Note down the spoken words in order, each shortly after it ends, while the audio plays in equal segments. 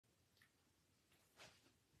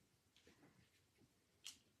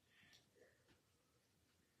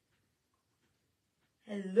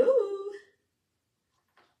Hello.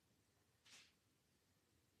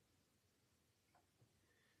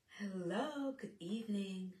 Hello. Good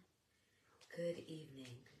evening. Good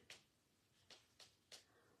evening.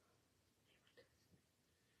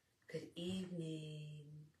 Good evening.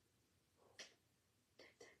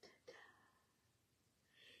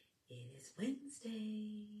 It is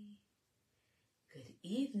Wednesday. Good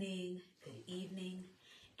evening. Good evening.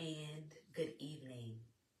 And good evening.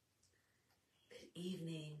 Good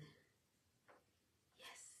evening.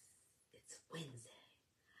 Yes, it's Wednesday.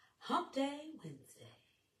 Hump Day Wednesday.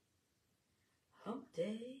 Hump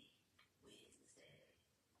Day Wednesday.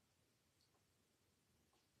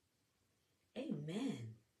 Amen.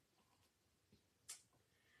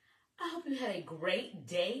 I hope you had a great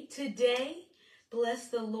day today. Bless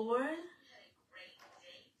the Lord.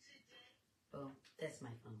 Oh, that's my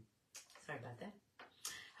phone. Sorry about that.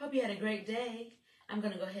 Hope you had a great day. I'm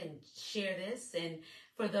going to go ahead and share this. And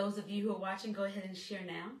for those of you who are watching, go ahead and share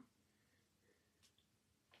now.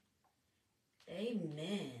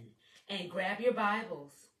 Amen. And grab your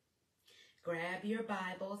Bibles. Grab your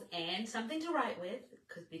Bibles and something to write with,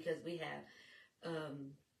 because we have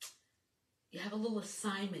you have a little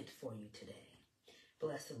assignment for you today.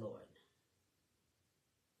 Bless the Lord.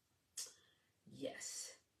 Yes.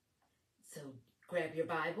 So grab your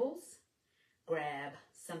Bibles. Grab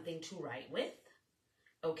something to write with.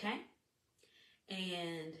 Okay?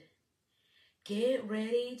 And get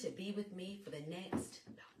ready to be with me for the next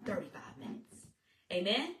about 35 minutes.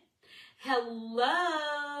 Amen?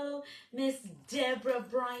 Hello, Miss Deborah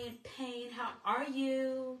Bryant Payne. How are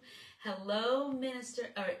you? Hello,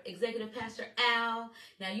 Executive Pastor Al.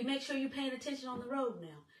 Now, you make sure you're paying attention on the road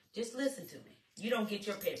now. Just listen to me. You don't get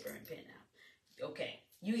your paper and pen out. Okay.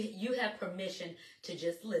 You have permission to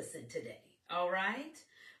just listen today. All right?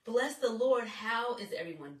 Bless the Lord. How is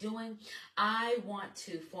everyone doing? I want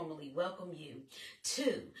to formally welcome you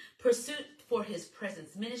to Pursuit for His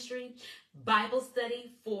Presence Ministry Bible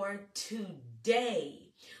study for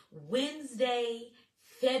today, Wednesday,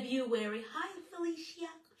 February. Hi, Felicia.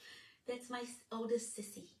 That's my oldest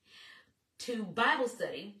sissy. To Bible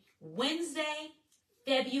study, Wednesday,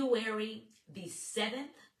 February the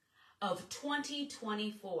 7th of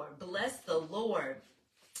 2024. Bless the Lord.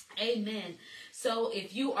 Amen. So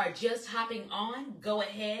if you are just hopping on, go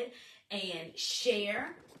ahead and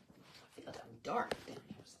share. I feel like I'm dark down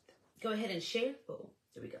here or something. Go ahead and share. Oh,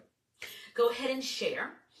 there we go. Go ahead and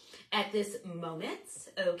share at this moment,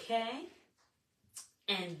 okay?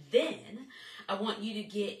 And then I want you to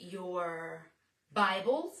get your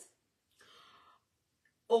Bibles,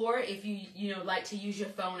 or if you like to use your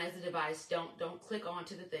phone as a device, don't click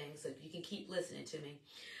onto the thing so you can keep listening to me.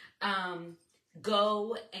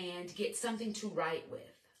 Go and get something to write with,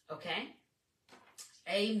 okay?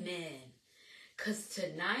 Amen. Because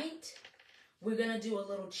tonight, we're going to do a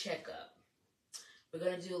little checkup. We're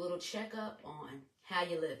going to do a little checkup on how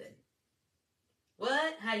you living.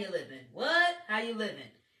 What? How you living? What? How you living?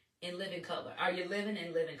 In living color. Are you living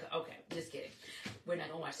in living color? Okay, just kidding. We're not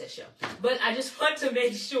going to watch that show. But I just want to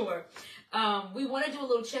make sure. We want to do a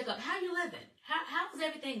little checkup. How you living? How's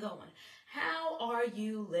everything going? How are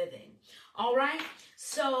you living? All right.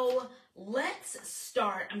 So let's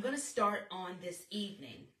start. I'm going to start on this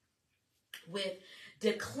evening with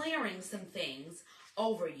declaring some things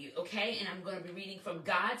over you. Okay. And I'm going to be reading from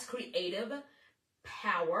God's Creative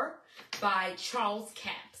Power by Charles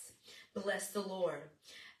Capps. Bless the Lord.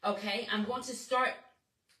 Okay. I'm going to start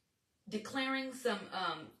declaring some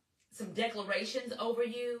declarations over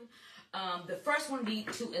you. The first one would be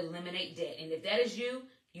to eliminate debt. And if that is you,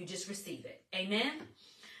 you just receive it. Amen?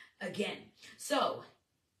 Again. So,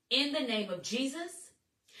 in the name of Jesus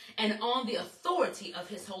and on the authority of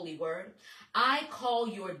His holy word, I call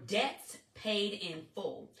your debts paid in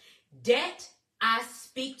full. Debt, I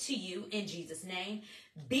speak to you in Jesus' name.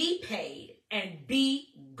 Be paid and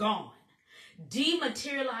be gone.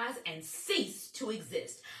 Dematerialize and cease to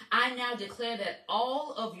exist. I now declare that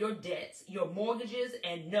all of your debts, your mortgages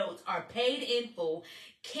and notes are paid in full,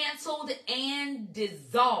 canceled and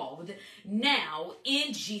dissolved now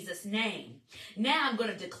in Jesus' name. Now I'm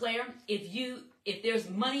going to declare if there's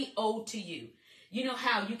money owed to you, you know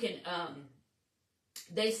how you can,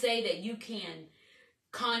 they say that you can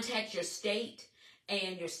contact your state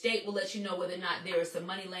and your state will let you know whether or not there is some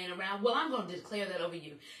money laying around. Well, I'm going to declare that over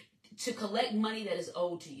you. To collect money that is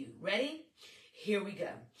owed to you. Ready? Here we go.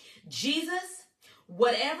 Jesus,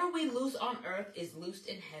 whatever we loose on earth is loosed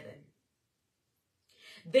in heaven.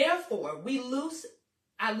 Therefore,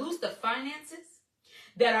 I loose the finances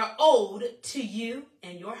that are owed to you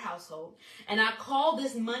and your household, and I call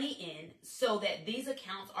this money in so that these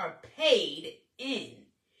accounts are paid in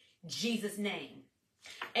Jesus' name.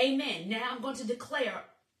 Amen. Now I'm going to declare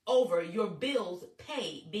over your bills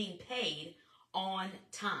being paid on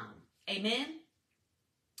time. Amen.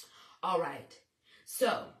 All right.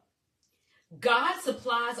 So God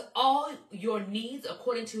supplies all your needs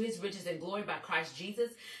according to his riches and glory by Christ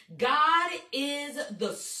Jesus. God is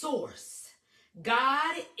the source.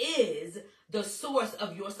 God is the source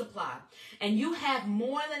of your supply. And you have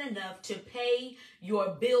more than enough to pay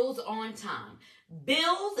your bills on time.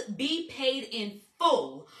 Bills be paid in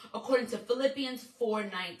full according to Philippians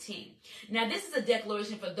 4:19. Now this is a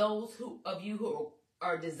declaration for those of you who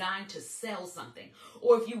are designed to sell something,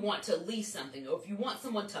 or if you want to lease something, or if you want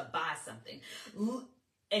someone to buy something.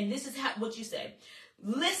 And this is what you say.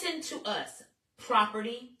 Listen to us.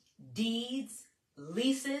 Property, deeds,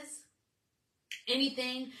 leases,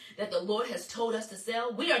 anything that the Lord has told us to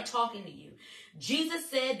sell, we are talking to you. Jesus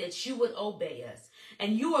said that you would obey us,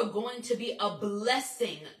 and you are going to be a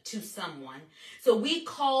blessing to someone. So we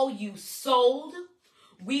call you sold.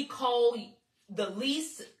 We call the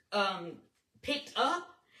lease picked up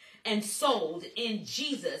and sold in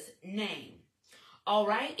Jesus' name. All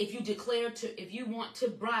right. If you want to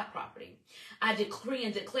buy property, I decree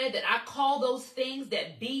and declare that I call those things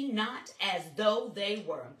that be not as though they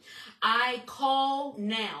were. I call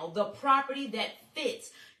now the property that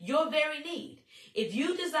fits your very need. If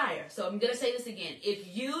you desire, so I'm going to say this again.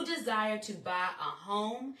 If you desire to buy a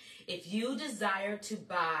home, if you desire to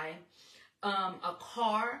buy a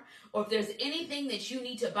car, or if there's anything that you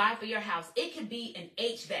need to buy for your house, it could be an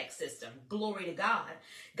HVAC system. Glory to God.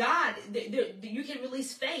 God, you can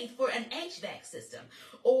release faith for an HVAC system.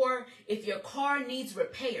 Or if your car needs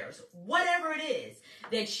repairs, whatever it is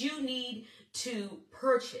that you need to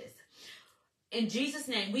purchase. In Jesus'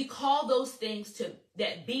 name, we call those things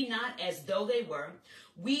that be not as though they were.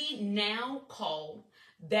 We now call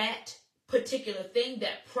that particular thing,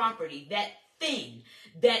 that property, that thing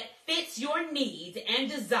that fits your needs and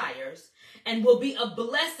desires and will be a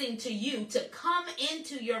blessing to you to come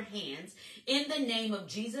into your hands in the name of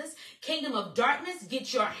Jesus. Kingdom of darkness,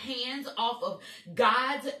 get your hands off of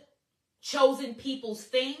God's chosen people's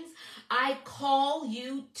things. I call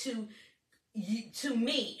you to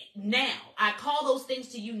me now. I call those things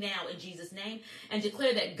to you now in Jesus' name and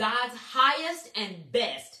declare that God's highest and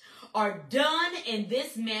best are done in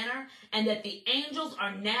this manner, and that the angels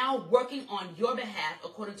are now working on your behalf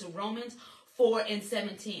according to Romans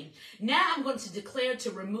 4:17. Now I'm going to declare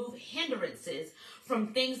to remove hindrances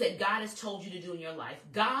from things that God has told you to do in your life.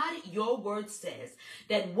 God, your word says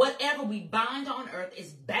that whatever we bind on earth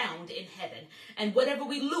is bound in heaven, and whatever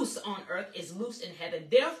we loose on earth is loosed in heaven.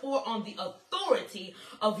 Therefore, on the authority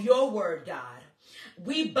of your word, God,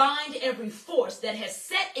 we bind every force that has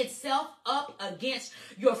set itself up against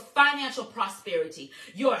your financial prosperity,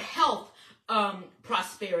 your health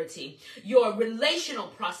prosperity, your relational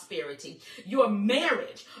prosperity, your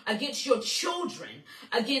marriage, against your children,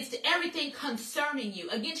 against everything concerning you,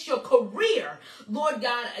 against your career, Lord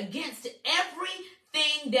God, against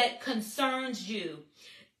everything that concerns you.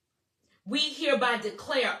 We hereby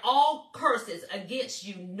declare all curses against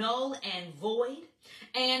you null and void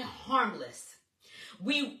and harmless.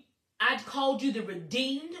 I called you the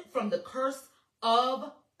redeemed from the curse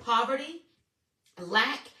of poverty,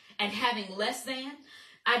 lack, and having less than.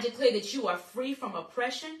 I declare that you are free from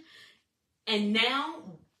oppression. And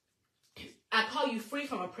now I call you free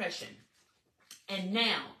from oppression. And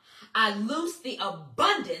now I loose the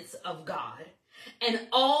abundance of God and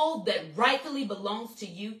all that rightfully belongs to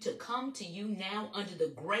you to come to you now under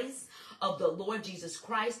the grace of the Lord Jesus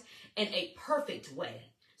Christ in a perfect way,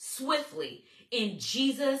 swiftly, in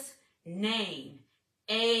Jesus' name.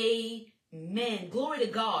 Amen. Glory to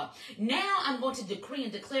God. Now I'm going to decree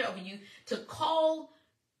and declare over you to call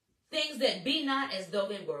things that be not as though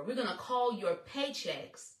they were. We're going to call your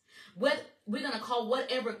paychecks. We're going to call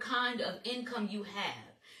whatever kind of income you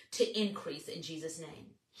have to increase in Jesus' name.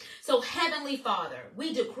 So Heavenly Father,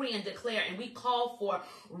 we decree and declare and we call for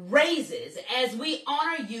raises as we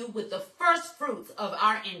honor you with the first fruits of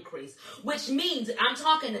our increase, which means I'm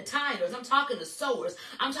talking to tithers, I'm talking to sowers,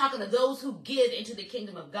 I'm talking to those who give into the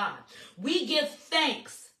kingdom of God. We give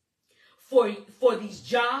thanks for these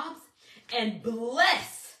jobs and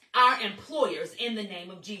bless our employers in the name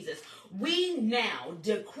of Jesus. We now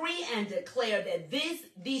decree and declare that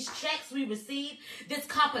these checks we receive, this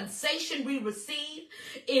compensation we receive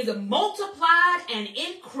is multiplied and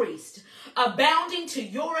increased, abounding to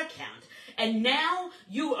your account. And now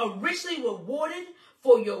you are richly rewarded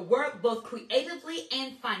for your work, both creatively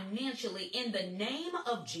and financially, in the name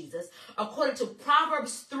of Jesus, according to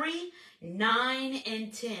Proverbs 3:9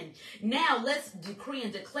 and 10. Now let's decree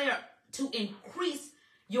and declare to increase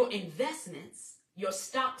your investments, your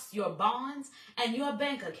stocks, your bonds, and your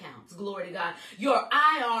bank accounts. Glory to God. Your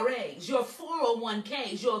IRAs, your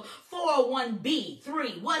 401ks, your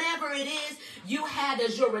 401b3, whatever it is you have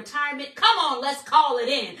as your retirement. Come on, let's call it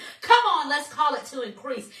in. Come on, let's call it to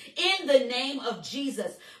increase. In the name of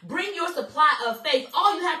Jesus, bring your supply of faith.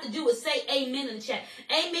 All you have to do is say amen in the chat.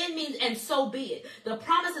 Amen means and so be it. The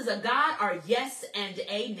promises of God are yes and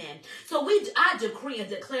amen. So I decree and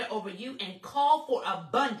declare over you and call for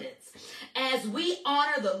abundance as we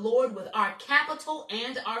honor the Lord with our capital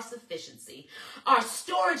and our sufficiency, our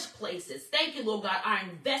storage places. Thank you, Lord God, our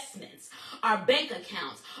investments, our bank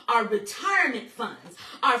accounts, our retirement funds,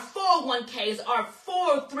 our 401ks, our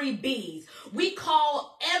 403bs. We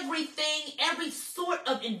call everything, every sort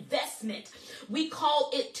of investment, we call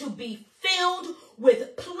it to be filled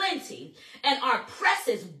with plenty, and our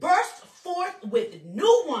presses burst forth with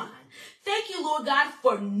new wine. Thank you, Lord God,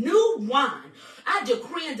 for new wine. I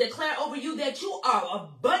decree and declare over you that you are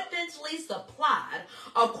abundantly supplied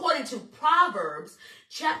according to Proverbs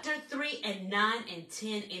chapter 3 and 9 and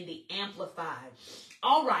 10 in the Amplified.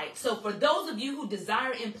 All right, so for those of you who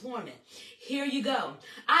desire employment, here you go.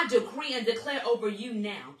 I decree and declare over you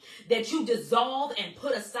now that you dissolve and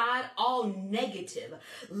put aside all negative,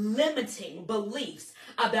 limiting beliefs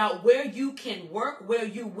about where you can work, where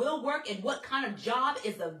you will work, and what kind of job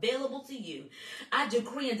is available to you. I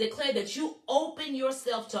decree and declare that you open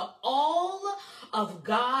yourself to all of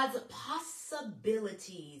God's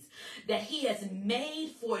possibilities that he has made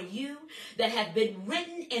for you, that have been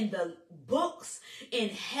written in the books in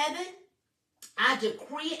heaven. I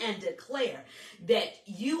decree and declare that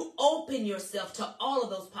you open yourself to all of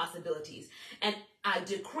those possibilities. And I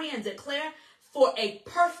decree and declare for a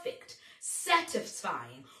perfect,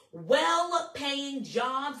 satisfying, well-paying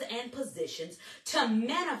jobs and positions to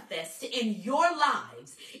manifest in your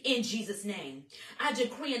lives in Jesus' name. I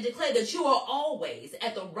decree and declare that you are always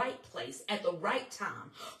at the right place at the right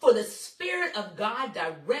time, for the Spirit of God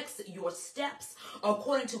directs your steps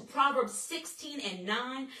according to Proverbs 16 and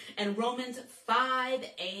 9 and Romans 5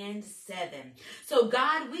 and 7. So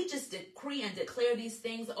God, we just decree and declare these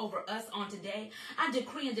things over us on today. I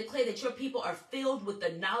decree and declare that your people are filled with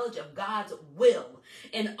the knowledge of God's will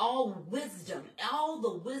and all wisdom, all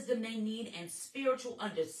the wisdom they need and spiritual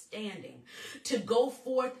understanding to go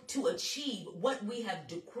forth to achieve what we have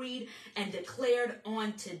decreed and declared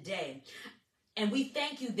on today. And we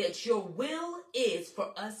thank you that your will is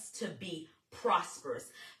for us to be prosperous,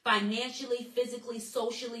 financially, physically,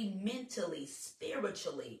 socially, mentally,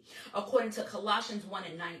 spiritually, according to Colossians 1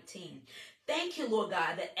 and 19. Thank you, Lord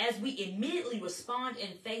God, that as we immediately respond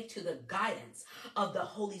in faith to the guidance of the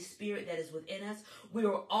Holy Spirit that is within us, we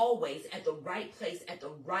are always at the right place at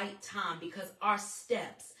the right time because our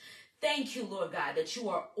steps, thank you, Lord God, that you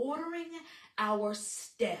are ordering our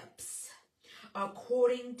steps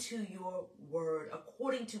according to your word,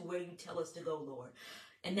 according to where you tell us to go, Lord.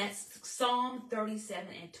 And that's Psalm 37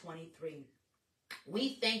 and 23.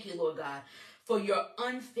 We thank you, Lord God, for your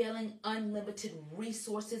unfailing, unlimited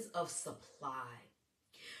resources of supply.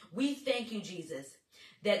 We thank you, Jesus,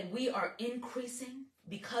 that we are increasing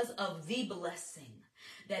because of the blessing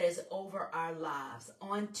that is over our lives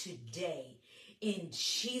on today. In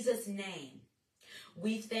Jesus' name,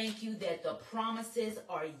 we thank you that the promises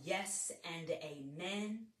are yes and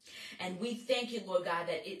amen. And we thank you, Lord God,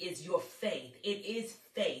 that it is your faith. It is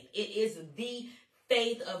faith. It is the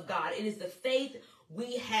faith of God. It is the faith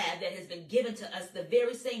we have that has been given to us, the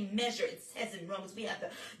very same measure. It says in Romans, we have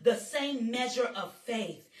the same measure of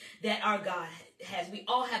faith that our God has. We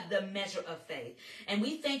all have the measure of faith. And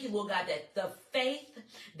we thank you, Lord God, that the faith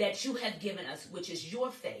that you have given us, which is your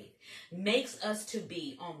faith, makes us to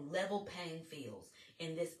be on level playing fields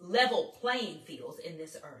in this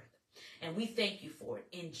earth. And we thank you for it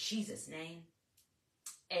in Jesus' name.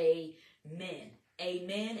 Amen.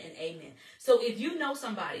 Amen and amen. So if you know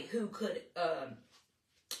somebody who could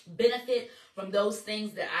benefit from those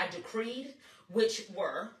things that I decreed, which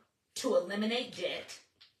were to eliminate debt,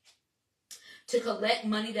 to collect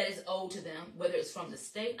money that is owed to them, whether it's from the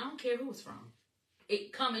state, I don't care who it's from,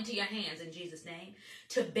 it come into your hands in Jesus' name,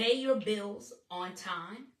 to pay your bills on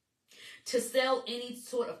time, to sell any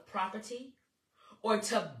sort of property, or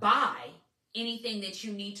to buy anything that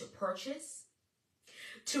you need to purchase,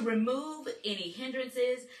 to remove any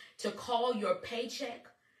hindrances, to call your paycheck,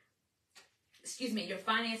 your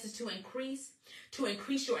finances to increase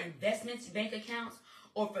your investments, bank accounts,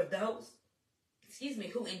 or for those,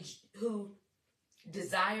 who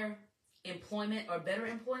desire employment or better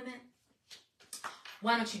employment,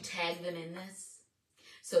 why don't you tag them in this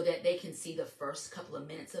so that they can see the first couple of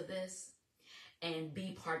minutes of this and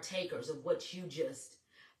be partakers of what you just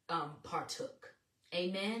partook.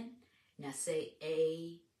 Amen. Now say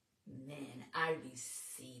amen. I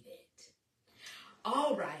receive it.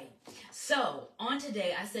 All right. So on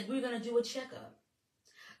today, I said we're going to do a checkup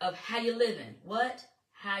of how you living. What?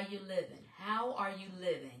 How you living? How are you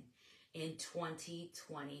living in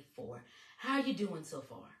 2024? How are you doing so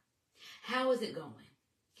far? How is it going?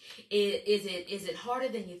 Is it harder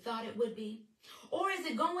than you thought it would be? Or is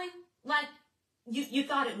it going like you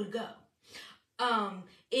thought it would go?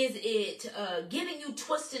 Is it giving you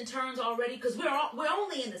twists and turns already? Because we're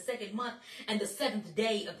only in the second month and the 7th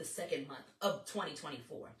day of the second month of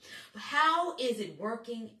 2024. But how is it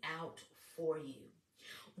working out for you?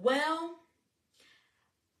 Well,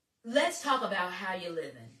 let's talk about how you're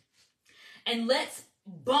living. And let's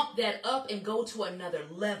bump that up and go to another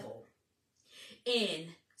level in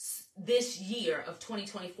this year of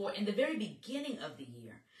 2024, in the very beginning of the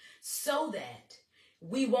year, so that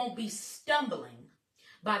we won't be stumbling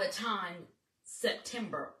by the time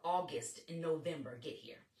September, August, and November get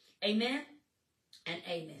here. Amen and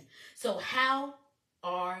amen. So how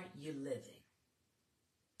are you living?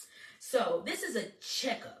 So this is a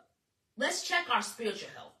checkup. Let's check our spiritual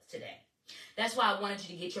health today. That's why I wanted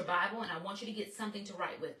you to get your Bible, and I want you to get something to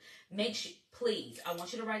write with. Make sure, please, I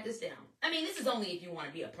want you to write this down. I mean, this is only if you want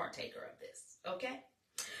to be a partaker of this, okay?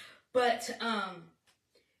 But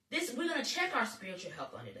we're going to check our spiritual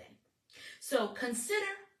health on today. So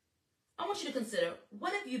I want you to consider,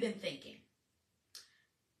 what have you been thinking?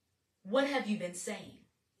 What have you been saying?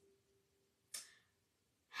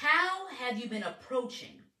 How have you been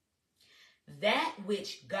approaching that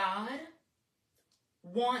which God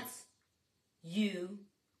wants you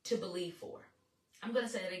to believe for? I'm going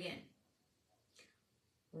to say that again.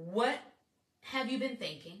 What have you been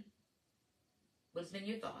thinking? What's been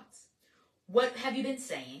your thoughts? What have you been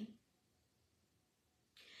saying?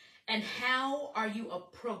 And how are you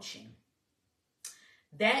approaching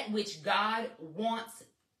that which God wants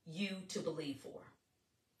you to believe for?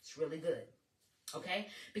 It's really good. Okay?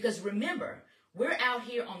 Because remember, we're out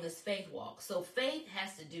here on this faith walk. So faith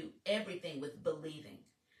has to do everything with believing.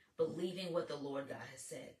 Believing what the Lord God has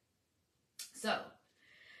said. So,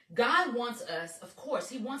 God wants us, of course,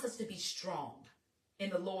 he wants us to be strong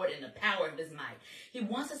in the Lord and the power of his might. He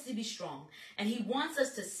wants us to be strong, and he wants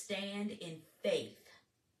us to stand in faith.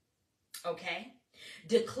 Okay?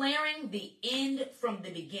 Declaring the end from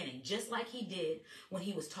the beginning, just like he did when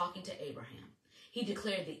he was talking to Abraham. He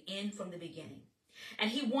declared the end from the beginning.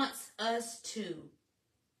 And he wants to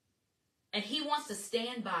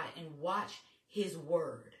stand by and watch his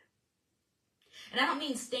word. And I don't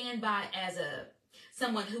mean stand by as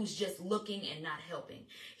someone who's just looking and not helping.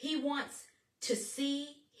 He wants to see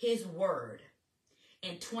his word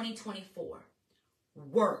in 2024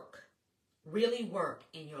 really work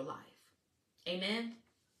in your life. Amen.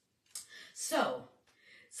 So,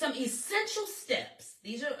 some essential steps.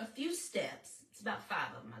 These are a few steps. It's about 5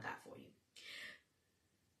 of them I got for you.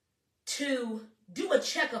 To do a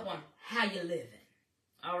checkup on how you're living.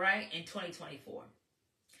 All right, in 2024.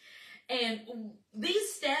 And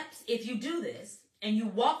these steps, if you do this and you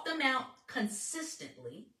walk them out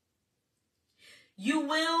consistently, you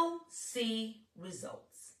will see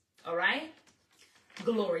results. All right?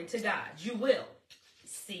 Glory to God. You will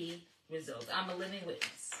see results. I'm a living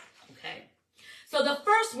witness. Okay? So the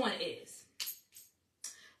first one is,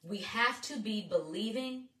 we have to be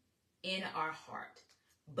believing in our heart.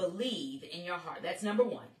 Believe in your heart. That's number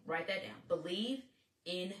 1. Write that down. Believe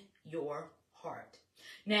in your heart.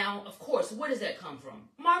 Now, of course, where does that come from?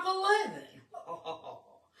 Mark 11.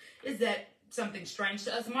 Is that something strange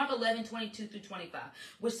to us? Mark 11, 22 through 25,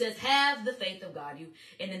 which says, have the faith of God.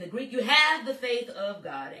 And in the Greek, you have the faith of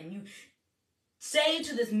God. And you say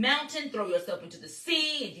to this mountain, throw yourself into the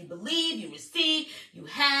sea. If you believe, you receive. You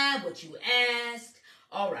have what you ask.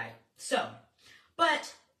 All right. So,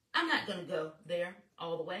 but I'm not going to go there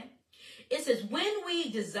all the way. It says, when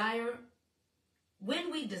we desire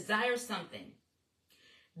something,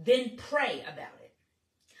 then pray about it.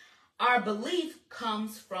 Our belief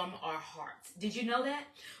comes from our hearts. Did you know that?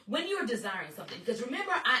 When you're desiring something, because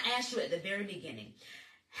remember I asked you at the very beginning,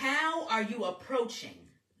 how are you approaching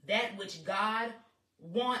that which God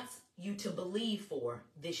wants you to believe for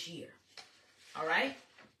this year? All right?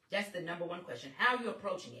 That's the number 1 question. How are you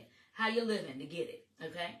approaching it? How are you living to get it?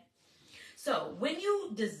 Okay? So when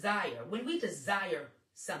we desire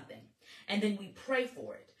something and then we pray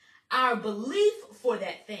for it, our belief for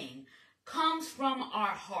that thing comes from our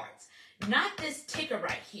hearts. Not this ticker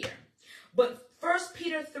right here, but 1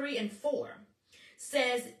 Peter 3 and 4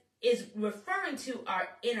 is referring to our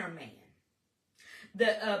inner man.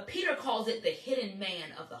 Peter calls it the hidden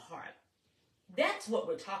man of the heart. That's what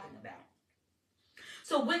we're talking about.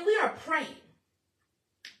 So when we are praying,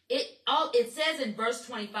 it says in verse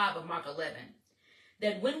 25 of Mark 11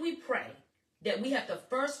 that when we pray, that we have to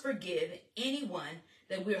first forgive anyone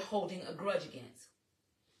that we're holding a grudge against.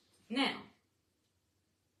 Now,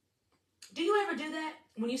 do you ever do that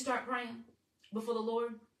when you start praying before the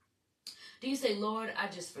Lord? Do you say, Lord, I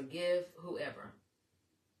just forgive whoever?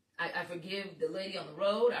 I forgive the lady on the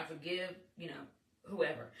road. I forgive,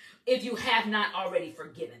 whoever. If you have not already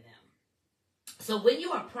forgiven them. So when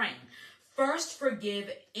you are praying, first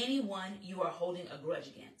forgive anyone you are holding a grudge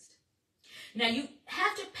against. Now you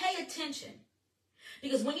have to pay attention,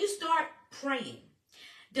 because when you start praying,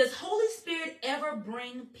 does Holy Spirit ever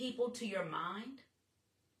bring people to your mind?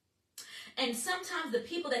 And sometimes the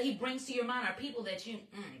people that he brings to your mind are people that you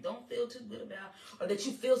don't feel too good about, or that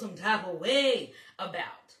you feel some type of way about.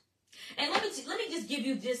 And let me just give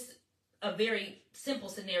you just a very simple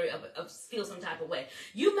scenario of feel some type of way.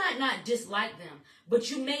 You might not dislike them, but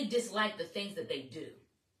you may dislike the things that they do.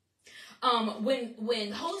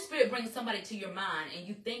 When Holy Spirit brings somebody to your mind and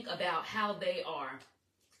you think about how they are,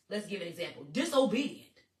 let's give an example, disobedient.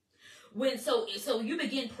 So you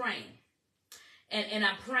begin praying, and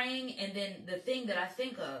I'm praying, and then the thing that I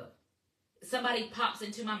think of, somebody pops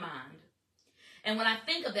into my mind. And when I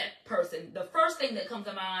think of that person, the first thing that comes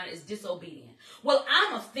to my mind is disobedient. Well,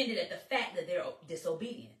 I'm offended at the fact that they're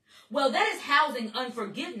disobedient. Well, that is housing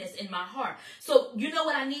unforgiveness in my heart. So you know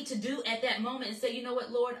what I need to do at that moment and say, you know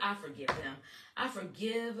what, Lord, I forgive them. I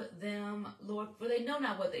forgive them, Lord, for they know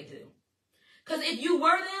not what they do. Because if you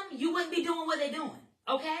were them, you wouldn't be doing what they're doing,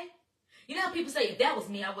 okay? You know how people say, if that was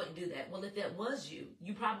me, I wouldn't do that. Well, if that was you,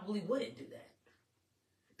 you probably wouldn't do that.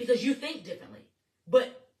 Because you think differently.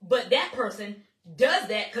 But that person does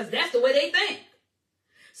that because that's the way they think.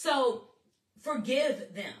 So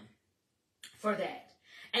forgive them for that.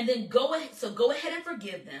 And then go ahead and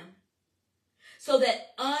forgive them, so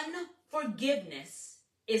that unforgiveness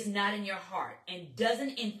is not in your heart and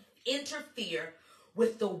doesn't interfere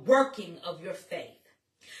with the working of your faith.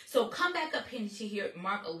 So come back up into here,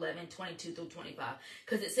 Mark 11, 22 through 25,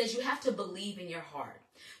 because it says you have to believe in your heart.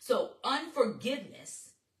 So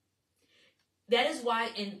unforgiveness, that is why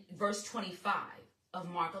in verse 25 of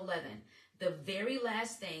Mark 11, the very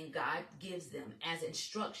last thing God gives them as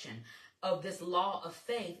instruction of this law of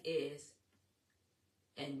faith is,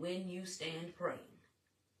 and when you stand praying,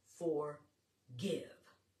 forgive.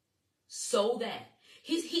 So that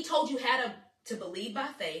he told you how to believe by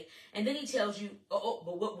faith, and then he tells you,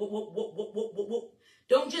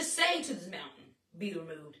 don't just say to this mountain, be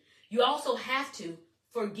removed. You also have to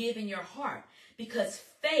forgive in your heart, because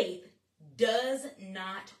faith does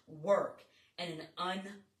not work in an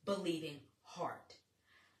unbelieving heart.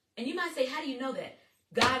 And you might say, how do you know that?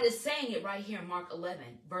 God is saying it right here in Mark 11,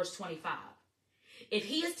 verse 25. If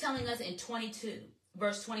he is telling us in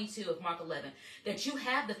verse 22 of Mark 11, that you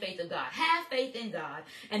have the faith of God, have faith in God,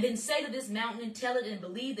 and then say to this mountain and tell it and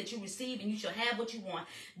believe that you receive and you shall have what you want.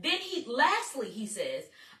 Then lastly, he says,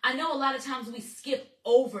 I know a lot of times we skip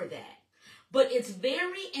over that, but it's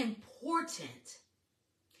very important,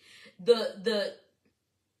 the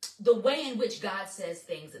way in which God says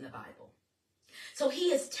things in the Bible. So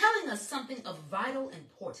he is telling us something of vital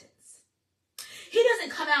importance. He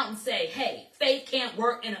doesn't come out and say, hey, faith can't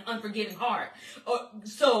work in an unforgiving heart. Or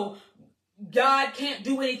so God can't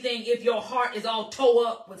do anything if your heart is all toe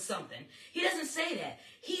up with something. He doesn't say that.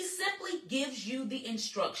 He simply gives you the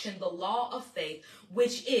instruction, the law of faith,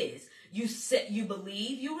 which is you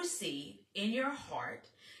believe, you receive in your heart,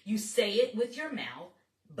 you say it with your mouth,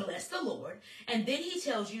 bless the Lord, and then he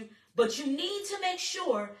tells you, but you need to make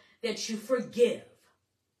sure that you forgive.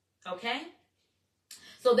 Okay?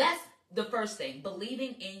 So that's the first thing,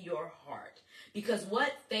 believing in your heart. Because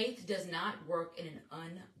what? Faith does not work in an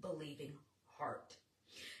unbelieving heart.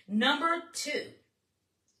 Number 2,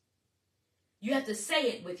 you have to say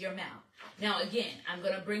it with your mouth. Now, again, I'm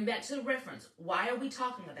going to bring back to the reference. Why are we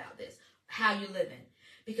talking about this? How you living?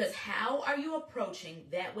 Because how are you approaching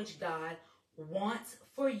that which God wants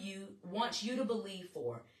you to believe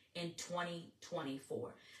for in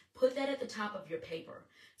 2024? Put that at the top of your paper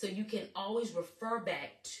so you can always refer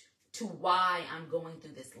back to why I'm going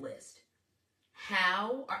through this list.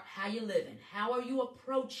 How you living? How are you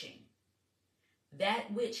approaching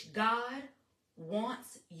that which God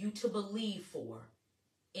wants you to believe for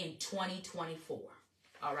in 2024?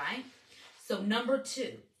 All right? So number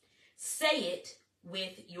 2, say it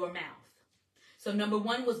with your mouth. So number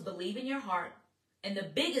 1 was believe in your heart. And the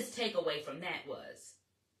biggest takeaway from that was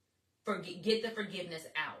get the forgiveness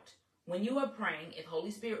out. When you are praying, if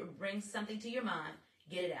Holy Spirit brings something to your mind,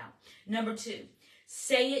 get it out. Number 2,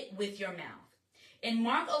 say it with your mouth. In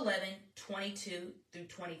Mark 11:22 through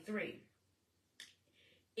 23,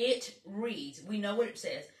 it reads, we know what it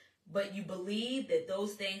says, but you believe that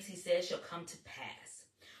those things he says shall come to pass.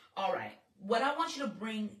 All right. What I want to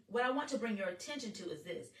bring your attention to is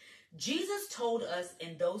this. Jesus told us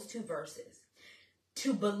in those two verses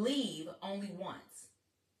to believe only once.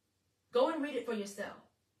 Go and read it for yourself.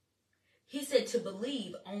 He said to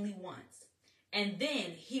believe only once. And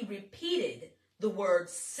then he repeated the word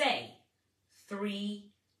say 3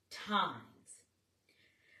 times.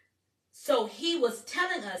 So he was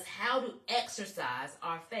telling us how to exercise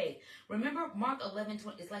our faith. Remember, Mark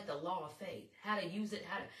 11:20 is like the law of faith. How to use it,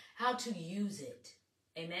 how to use it.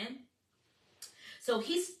 Amen? So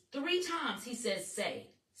he's 3 times he says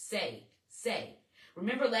say, say, say.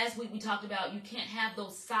 Remember last week we talked about you can't have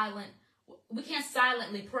those we can't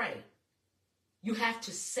silently pray. You have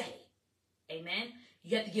to say. Amen?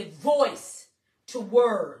 You have to give voice to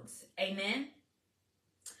words. Amen?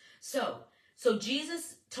 So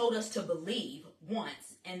Jesus told us to believe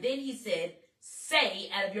once, and then he said, say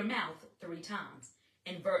out of your mouth 3 times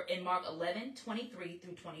in Mark 11:23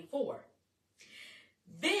 through 24.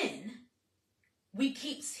 Then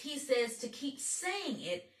he says to keep saying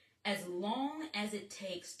it as long as it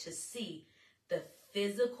takes to see the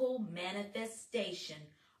physical manifestation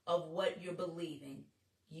of what you're believing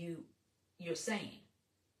you're saying.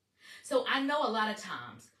 So I know a lot of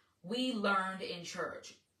times we learned in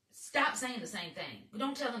church, stop saying the same thing.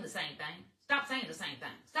 Don't tell them the same thing. Stop saying the same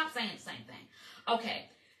thing. Stop saying the same thing. Okay.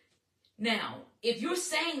 Now, if you're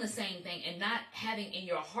saying the same thing and not having in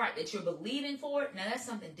your heart that you're believing for it, now that's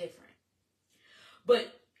something different.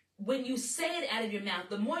 But when you say it out of your mouth,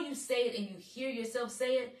 the more you say it and you hear yourself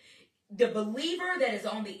say it, the believer that is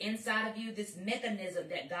on the inside of you, this mechanism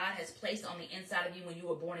that God has placed on the inside of you when you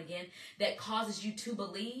were born again that causes you to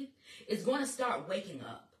believe is going to start waking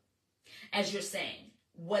up as you're saying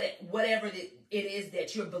whatever it is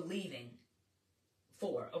that you're believing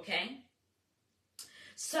for, okay?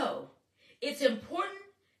 So it's important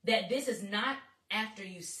that this is not after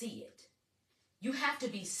you see it. You have to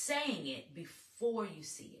be saying it before you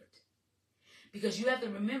see it. Because you have to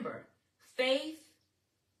remember, faith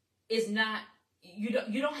is not, you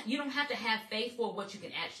don't have to have faith for what you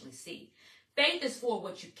can actually see. Faith is for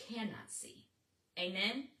what you cannot see.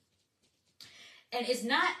 Amen? And it's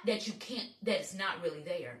not that that it's not really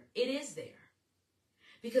there. It is there.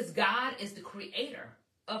 Because God is the creator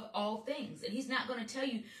of all things. And he's not going to tell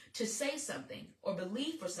you to say something or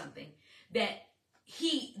believe for something that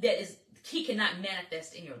he cannot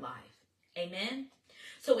manifest in your life. Amen?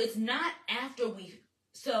 So it's not after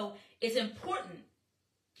so it's important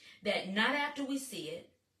that not after we see it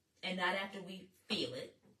and not after we feel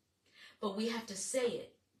it, but we have to say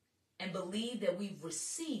it and believe that we've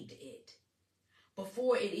received it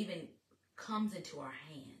before it even comes into our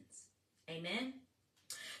hands. Amen?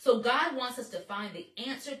 So God wants us to find the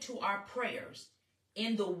answer to our prayers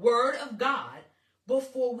in the Word of God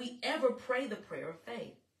before we ever pray the prayer of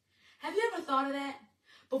faith. Have you ever thought of that?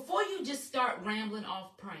 Before you just start rambling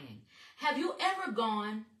off praying, have you ever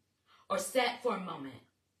gone or sat for a moment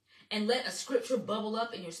and let a scripture bubble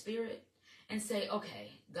up in your spirit and say,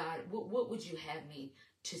 okay, God, what would you have me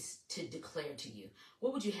to declare to you?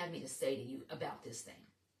 What would you have me to say to you about this thing?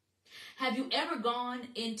 Have you ever gone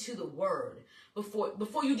into the Word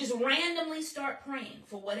before you just randomly start praying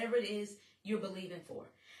for whatever it is you're believing for?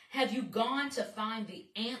 Have you gone to find the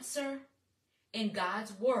answer in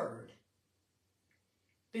God's Word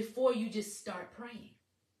before you just start praying?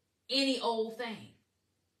 Any old thing.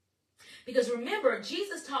 Because remember,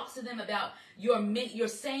 Jesus talks to them about you're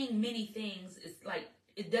saying many things. It's like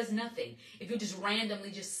it does nothing if you're just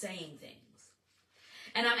randomly just saying things.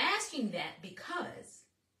 And I'm asking that because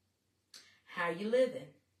how are you living?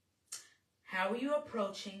 How are you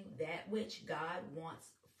approaching that which God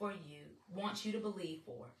wants you to believe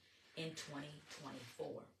for in 2024?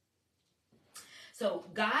 So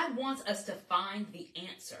God wants us to find the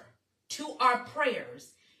answer to our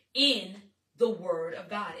prayers in the Word of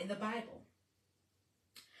God, in the Bible,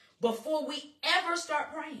 before we ever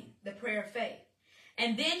start praying the prayer of faith.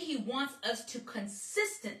 And then he wants us to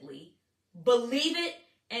consistently believe it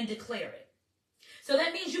and declare it. So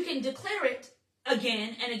that means you can declare it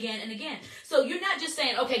again and again and again. So you're not just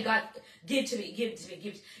saying, okay, God, give to me, give to me,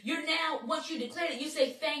 give to me. You're now, once you declare it, you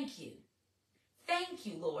say, thank you. Thank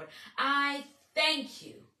you, Lord. I thank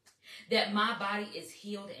you that my body is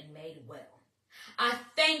healed and made well. I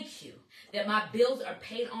thank you that my bills are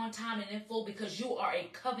paid on time and in full because you are a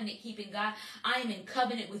covenant-keeping God. I am in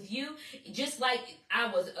covenant with you. Just like I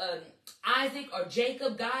was Isaac or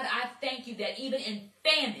Jacob, God, I thank you that even in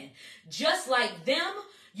famine, just like them,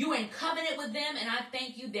 You're in covenant with them, and I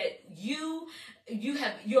thank you that you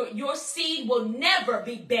have your seed will never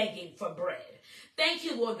be begging for bread. Thank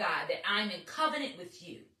you, Lord God, that I'm in covenant with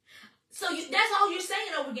you. So that's all you're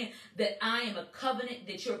saying over again, that I am a covenant,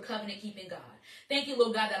 that you're a covenant-keeping God. Thank you,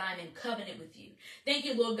 Lord God, that I'm in covenant with you. Thank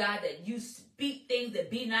you, Lord God, that you speak things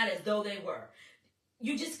that be not as though they were.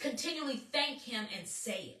 You just continually thank him and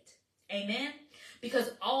say it. Amen?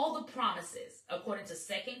 Because all the promises, according to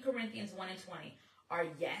 2 Corinthians 1:20, are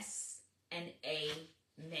yes and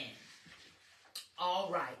amen.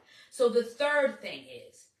 All right. So the third thing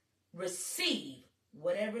is receive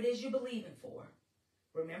whatever it is you're believing for.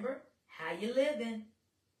 Remember, how you living?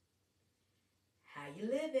 How you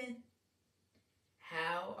living?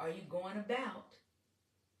 How are you going about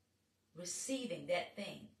receiving that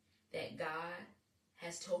thing that God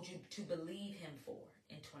has told you to believe him for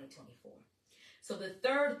in 2024? So the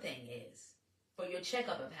third thing is, for your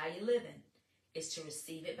checkup of how you living, is to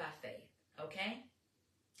receive it by faith. Okay?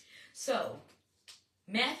 So,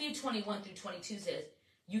 Matthew 21-22 says,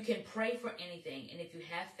 you can pray for anything, and if you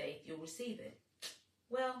have faith, you'll receive it.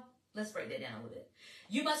 Well, let's break that down a little bit.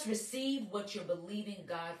 You must receive what you're believing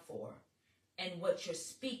God for and what you're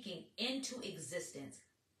speaking into existence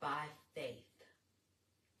by faith.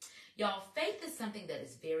 Y'all, faith is something that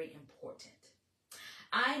is very important.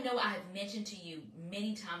 I know I have mentioned to you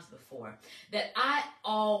many times before that I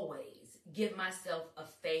always give myself a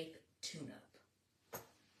faith tune-up.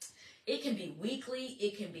 It can be weekly.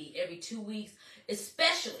 It can be every 2 weeks.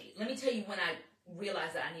 Especially, let me tell you when I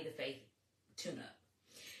realize that I need a faith tune-up.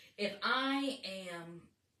 If I am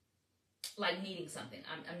like needing something,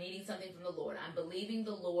 I'm needing something from the Lord. I'm believing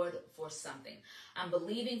the Lord for something. I'm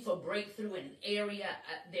believing for breakthrough in an area.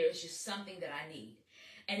 There's just something that I need.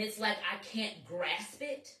 And it's like I can't grasp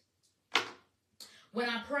it. When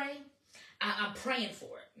I pray, I'm praying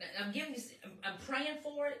for it. I'm praying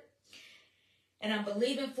for it. And I'm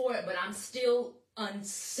believing for it, but I'm still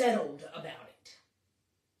unsettled about it.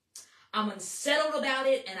 I'm unsettled about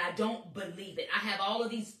it, and I don't believe it. I have all of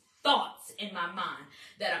these thoughts in my mind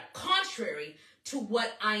that are contrary to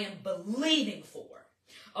what I am believing for.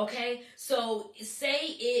 Okay? So say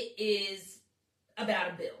it is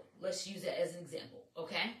about a bill. Let's use it as an example.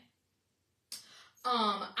 Okay?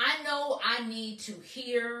 I know I need to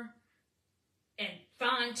hear and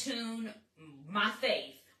fine-tune my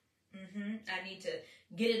faith. I need to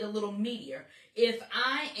get it a little meatier. If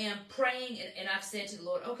I am praying and I've said to the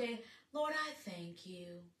Lord, okay, Lord, I thank you.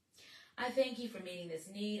 I thank you for meeting this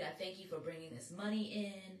need. I thank you for bringing this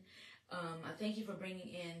money in. I thank you for bringing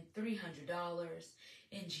in $300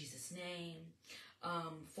 in Jesus' name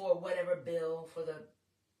for whatever bill, for the,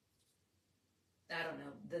 I don't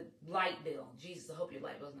know, the light bill. Jesus, I hope your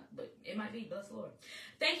light bill's not, but it might be, bless the Lord.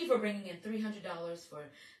 Thank you for bringing in $300 for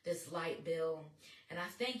this light bill. And I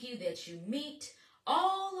thank you that you meet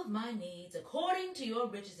all of my needs according to your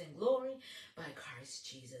riches and glory by Christ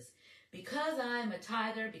Jesus. Because I'm a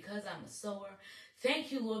tither, because I'm a sower,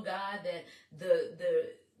 thank you, Lord God, that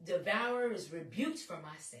the devourer is rebuked for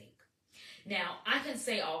my sake. Now, I can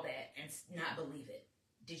say all that and not believe it.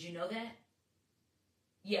 Did you know that?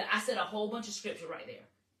 Yeah, I said a whole bunch of scripture right there.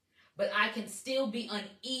 But I can still be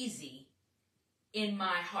uneasy in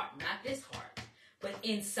my heart. Not this heart, but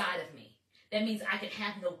inside of me. That means I can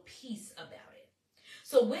have no peace about it.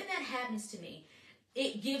 So when that happens to me,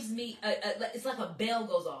 it gives me, it's like a bell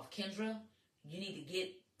goes off. Kendra, you need to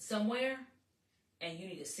get somewhere and you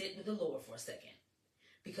need to sit with the Lord for a second.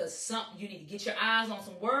 Because you need to get your eyes on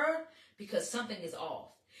some word because something is off.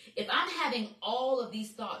 If I'm having all of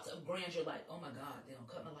these thoughts of grandeur, like, oh my God, they're going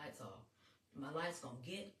to cut my lights off. My lights going to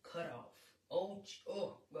get cut off. Oh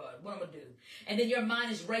God, what am I going to do? And then your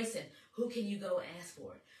mind is racing. Who can you go and ask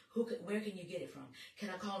for it? Where can you get it from? Can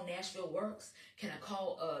I call Nashville Works? Can I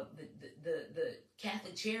call the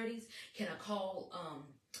Catholic Charities? Can I call,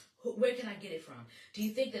 where can I get it from? Do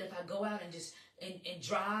you think that if I go out and just and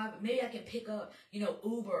drive, maybe I can pick up,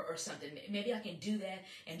 Uber or something. Maybe I can do that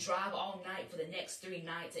and drive all night for the next 3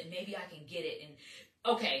 nights and maybe I can get it.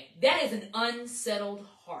 And okay, that is an unsettled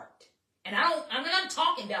heart. And I'm not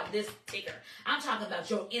talking about this ticker. I'm talking about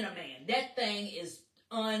your inner man. That thing is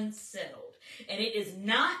unsettled. And it is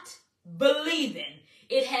not believing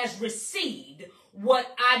it has received what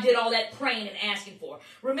I did all that praying and asking for.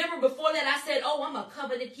 Remember before that I said, oh, I'm a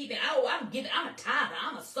covenant keeping. Oh, I'm a tither.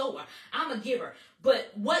 I'm a sower. I'm a giver.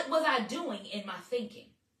 But what was I doing in my thinking?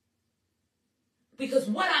 Because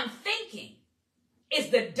what I'm thinking is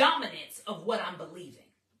the dominance of what I'm believing.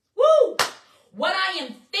 Woo! What I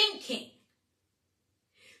am thinking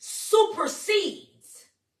supersedes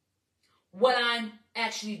what I'm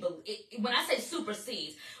actually believe. When I say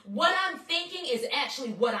supersedes, what I'm thinking is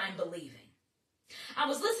actually what I'm believing. I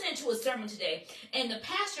was listening to a sermon today, and the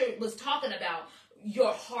pastor was talking about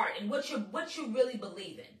your heart and what you really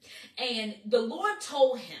believe in. And the Lord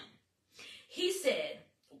told him, he said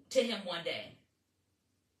to him one day,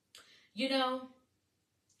 you know,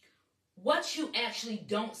 what you actually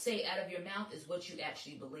don't say out of your mouth is what you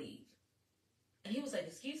actually believe. And he was like,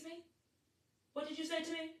 excuse me? What did you say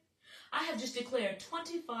to me? I have just declared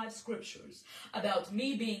 25 scriptures about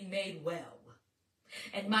me being made well,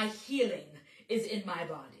 and my healing is in my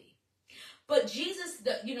body. But Jesus,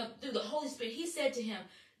 through the Holy Spirit, he said to him,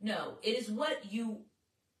 no, it is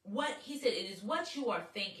he said, it is what you are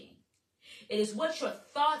thinking. It is what your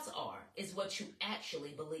thoughts are, is what you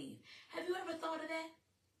actually believe. Have you ever thought of that?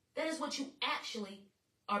 That is what you actually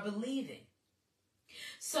are believing.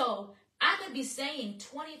 So I could be saying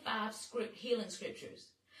 25 healing scriptures,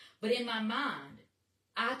 but in my mind,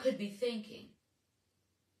 I could be thinking,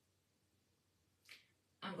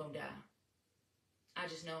 I'm going to die. I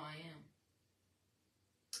just know I am.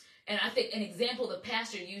 And I think an example the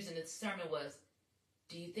pastor used in the sermon was,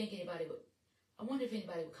 do you think I wonder if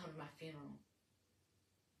anybody would come to my funeral.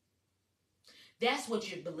 That's what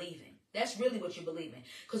you're believing. That's really what you're believing.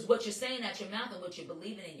 Because what you're saying out your mouth and what you're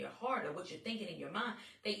believing in your heart or what you're thinking in your mind,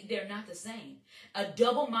 they're not the same. A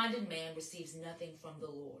double-minded man receives nothing from the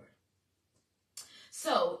Lord.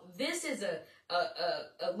 So this is a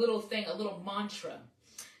little thing, a little mantra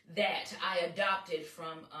that I adopted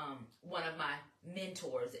from one of my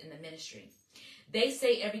mentors in the ministry. They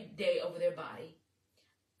say every day over their body,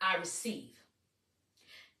 I receive.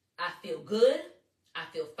 I feel good. I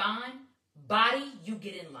feel fine. Body, you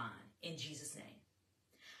get in line in Jesus' name.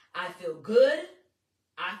 I feel good.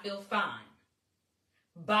 I feel fine.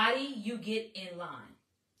 Body, you get in line.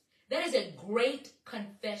 That is a great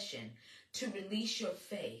confession to release your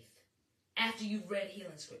faith after you've read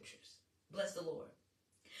healing scriptures. Bless the Lord.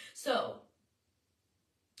 So,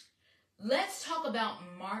 let's talk about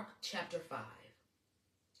Mark chapter 5.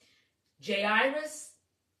 Jairus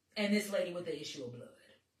and this lady with the issue of blood.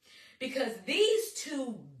 Because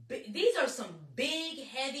these are some big,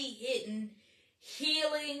 heavy-hitting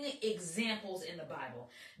healing examples in the Bible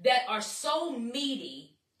that are so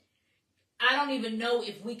meaty, I don't even know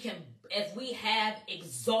if we have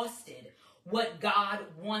exhausted what God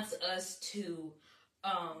wants us to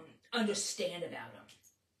understand about him.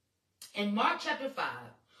 In Mark chapter 5,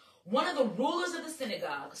 one of the rulers of the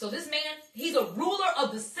synagogue, so this man, he's a ruler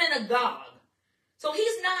of the synagogue. So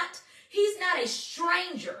he's not a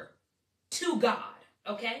stranger to God,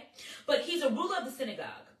 okay? But he's a ruler of the synagogue.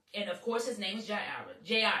 And of course, his name is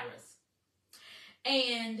Jairus.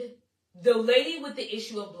 And the lady with the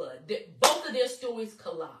issue of blood, both of their stories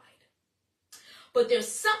collide. But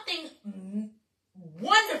there's something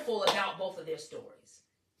wonderful about both of their stories.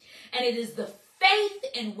 And it is the faith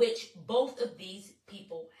in which both of these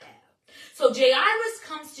people have. So Jairus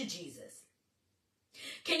comes to Jesus.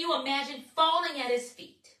 Can you imagine falling at his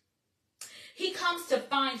feet? He comes to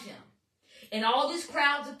find him in all these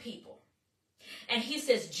crowds of people. And he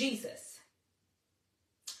says, Jesus,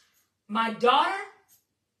 my daughter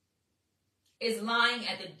is lying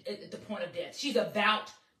at the point of death. She's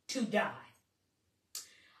about to die.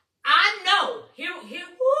 I know.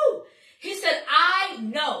 He said, I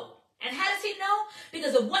know. And how does he know?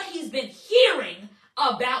 Because of what he's been hearing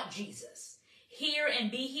about Jesus. Hear and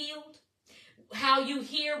be healed. How you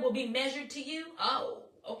hear will be measured to you. Oh,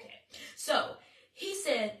 okay. So he's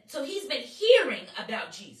been hearing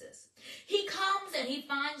about Jesus. He comes and he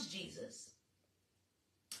finds Jesus.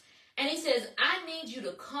 And he says, I need you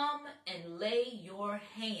to come and lay your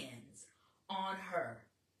hands on her,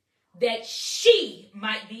 that she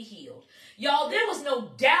might be healed. Y'all, there was no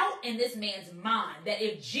doubt in this man's mind that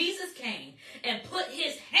if Jesus came and put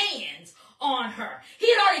his hands on her, he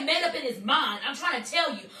had already made up in his mind, I'm trying to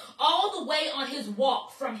tell you, all the way on his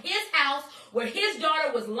walk from his house where his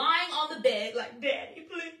daughter was lying on the bed like, Daddy,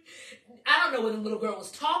 please. I don't know whether the little girl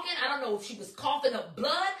was talking. I don't know if she was coughing up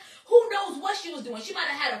blood. Who knows what she was doing? She might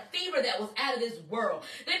have had a fever that was out of this world.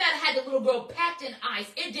 They might have had the little girl packed in ice.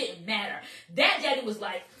 It didn't matter. That daddy was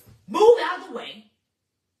like, move out of the way.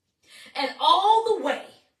 And all the way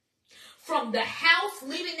from the house,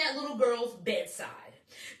 leaving that little girl's bedside,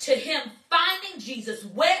 to him finding Jesus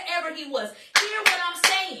wherever he was. Hear what I'm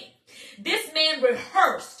saying. This man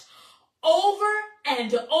rehearsed over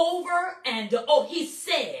and over and over. He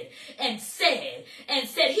said and said and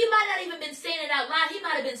said. He might not even been saying it out loud. He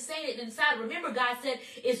might have been saying it inside. Remember, God said,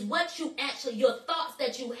 is what you actually, your thoughts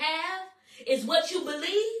that you have, is what you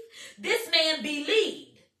believe. This man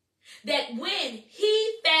believed that when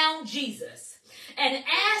he found Jesus and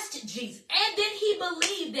asked Jesus. And then he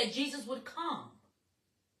believed that Jesus would come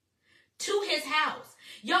to his house.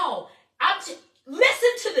 Y'all, listen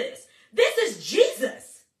to this. This is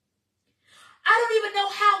Jesus. I don't even know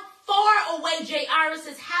how far away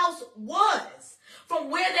Jairus' house was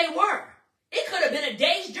from where they were. It could have been a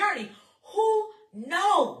day's journey. Who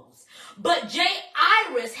knows? But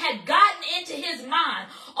Jairus had gotten into his mind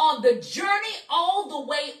on the journey all the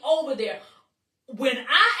way over there. When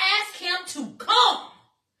I ask him to come,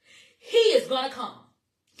 he is going to come.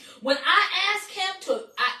 When I ask him to,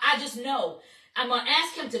 I just know I'm going to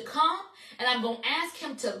ask him to come, and I'm going to ask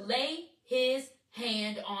him to lay his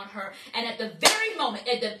hand on her. And at the very moment,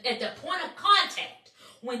 at the point of contact,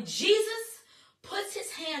 when Jesus puts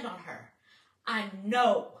his hand on her, I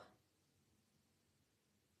know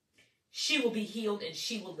she will be healed and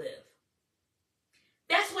she will live.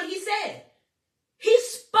 That's what he said. He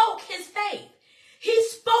spoke his faith. He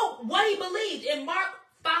spoke what he believed in Mark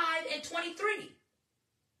 5:23.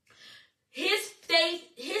 His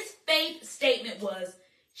faith statement was,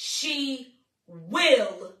 she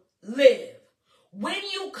will live. When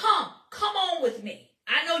you come on with me.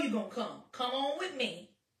 I know you're going to come. Come on with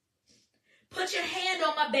me. Put your hand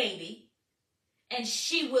on my baby and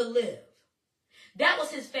she will live. That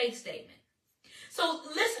was his faith statement. So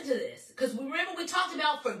listen to this, because remember we talked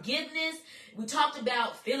about forgiveness. We talked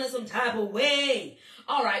about feeling some type of way.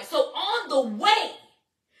 All right, so on the way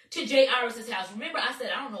to Jairus' house, remember I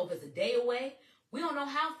said I don't know if it's a day away. We don't know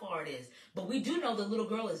how far it is, but we do know the little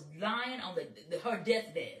girl is lying on her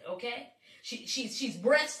deathbed. Okay, she's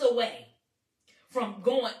breaths away from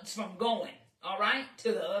going. All right,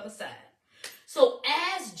 to the other side. So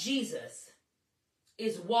as Jesus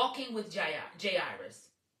is walking with Jairus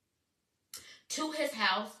to his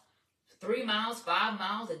house, 3 miles, 5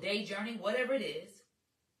 miles, a day journey, whatever it is,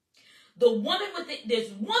 this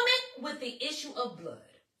woman with the issue of blood,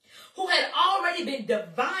 who had already been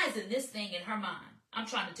devising this thing in her mind. I'm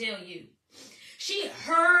trying to tell you. She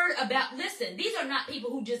heard about, listen, these are not people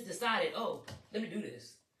who just decided, oh, let me do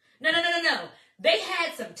this. No. They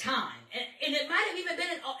had some time. And it might have even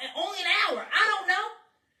been only an hour. I don't know.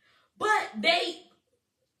 But they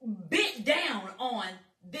bent down on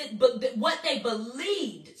what they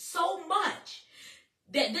believed so much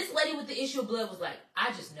that this lady with the issue of blood was like,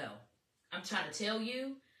 I just know. I'm trying to tell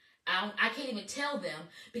you. I can't even tell them,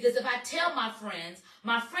 because if I tell my friends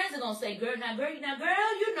are going to say, girl, you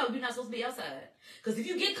know you're not supposed to be outside. Because if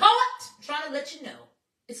you get caught, I'm trying to let you know,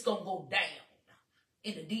 it's going to go down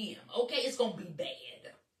in the DM. Okay, it's going to be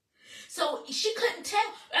bad. So she couldn't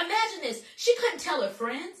tell. Imagine this. She couldn't tell her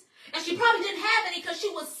friends. And she probably didn't have any because she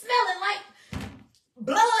was smelling like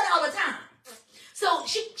blood all the time. So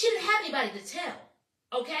she didn't have anybody to tell.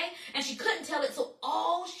 Okay? And she couldn't tell it. So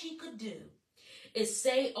all she could do is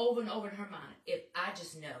say over and over in her mind, if I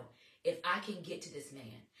just know, if I can get to this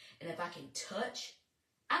man, and if I can touch,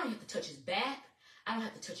 I don't have to touch his back. I don't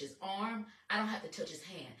have to touch his arm. I don't have to touch his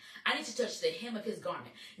hand. I need to touch the hem of his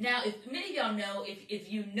garment. Now, if many of y'all know,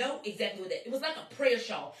 if you know exactly what that, it was like a prayer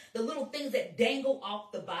shawl. The little things that dangle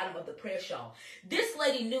off the bottom of the prayer shawl. This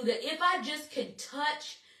lady knew that if I just can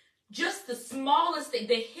touch just the smallest thing,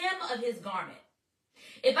 the hem of his garment,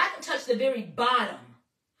 if I can touch the very bottom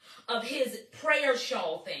of his prayer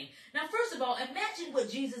shawl thing. Now, first of all, imagine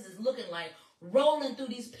what Jesus is looking like rolling through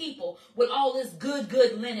these people with all this good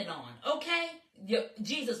linen on. Okay?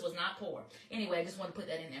 Jesus was not poor. Anyway, I just want to put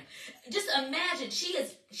that in there. Just imagine, she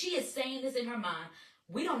is saying this in her mind.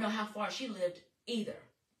 We don't know how far she lived either.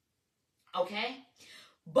 Okay?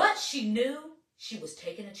 But she knew she was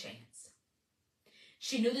taking a chance.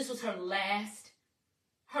 She knew this was her last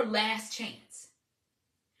chance.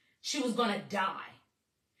 She was going to die.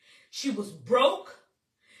 She was broke.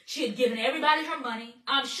 She had given everybody her money.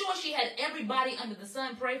 I'm sure she had everybody under the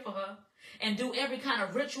sun pray for her and do every kind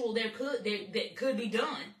of ritual that could be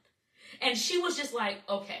done. And she was just like,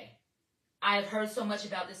 okay, I have heard so much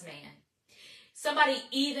about this man.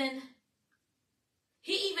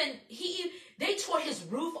 They tore his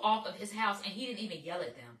roof off of his house and he didn't even yell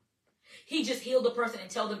at them. He just healed the person and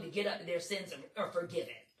tell them to get up, their sins are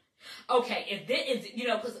forgiven. Okay, if that is,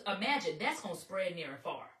 because imagine that's going to spread near and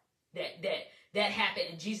far. That happened,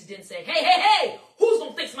 and Jesus didn't say, hey, who's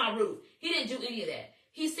going to fix my roof? He didn't do any of that.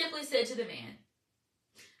 He simply said to the man,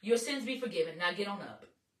 your sins be forgiven, now get on up.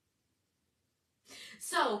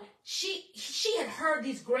 So she had heard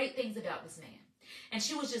these great things about this man, and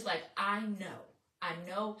she was just like, I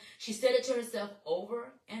know. She said it to herself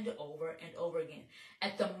over and over and over again.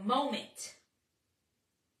 At the moment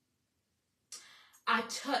I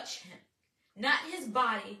touch him, not his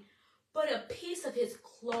body, but a piece of his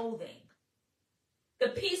clothing, the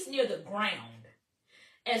piece near the ground,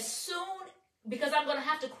 as soon, because I'm going to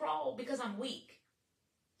have to crawl because I'm weak.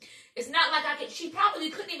 It's not like she probably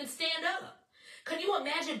couldn't even stand up. Can you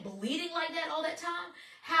imagine bleeding like that all that time?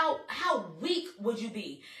 How weak would you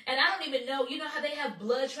be? And I don't even know, you know how they have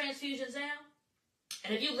blood transfusions now?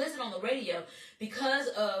 And if you listen on the radio, because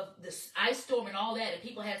of this ice storm and all that, and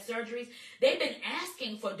people had surgeries, they've been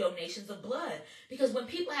asking for donations of blood. Because when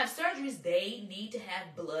people have surgeries, they need to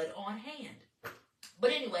have blood on hand.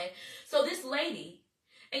 But anyway, so this lady,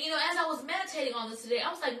 and as I was meditating on this today, I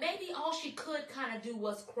was like, maybe all she could kind of do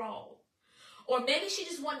was crawl. Or maybe she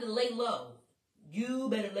just wanted to lay low. You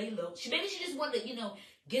better lay low. Maybe she just wanted to,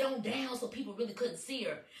 get on down so people really couldn't see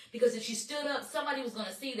her. Because if she stood up, somebody was going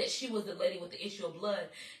to see that she was the lady with the issue of blood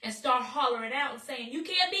and start hollering out and saying, you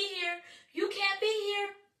can't be here. You can't be here.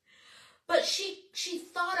 But she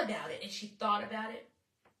thought about it, and she thought about it,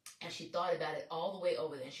 and she thought about it all the way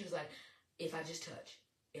over there. And she was like, if I touch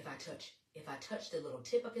the little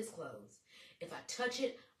tip of his clothes, if I touch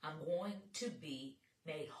it, I'm going to be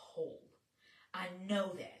made whole. I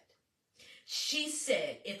know that. She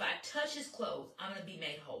said, if I touch his clothes, I'm going to be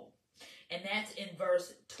made whole. And that's in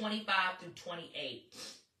verse 25 through 28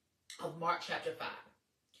 of Mark chapter 5.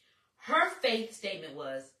 Her faith statement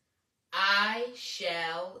was, I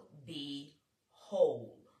shall be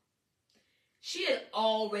whole. She had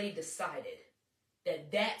already decided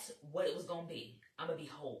that that's what it was going to be. I'm going to be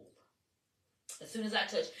whole. As soon as I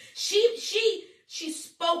touch, she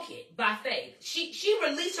spoke it by faith. She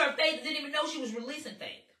released her faith and didn't even know she was releasing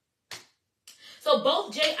faith. So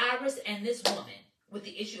both Jairus and this woman with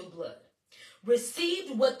the issue of blood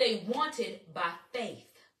received what they wanted by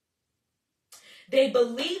faith. They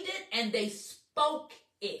believed it and they spoke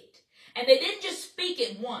it. And they didn't just speak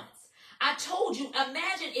it once. I told you,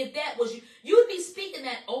 imagine if that was you. You would be speaking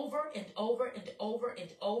that over and over and over and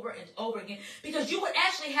over and over again, because you would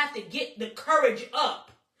actually have to get the courage up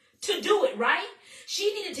to do it, right?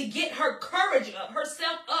 She needed to get her courage up,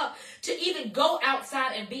 herself up, to even go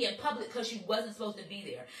outside and be in public because she wasn't supposed to be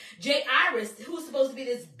there. Jairus, who was supposed to be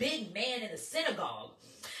this big man in the synagogue,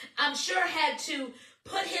 I'm sure had to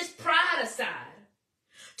put his pride aside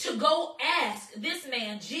to go ask this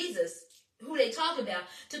man, Jesus, who they talk about,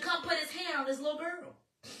 to come put his hand on this little girl.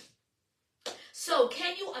 So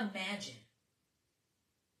can you imagine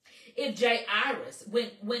if Jairus,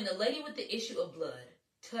 when the lady with the issue of blood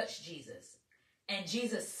touched Jesus, and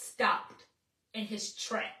Jesus stopped in his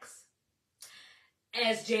tracks,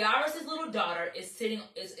 as Jairus' little daughter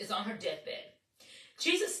is on her deathbed,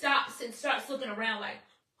 Jesus stops and starts looking around like,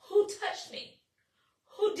 who touched me?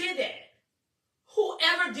 Who did that?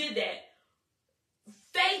 Whoever did that?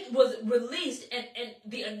 Faith was released and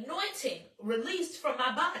the anointing released from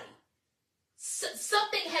my body.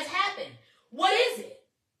 Something has happened. What is it?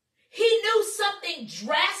 He knew something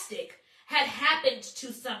drastic had happened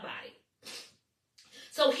to somebody.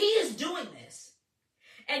 So he is doing this.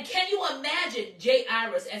 And can you imagine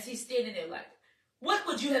Jairus as he's standing there like, what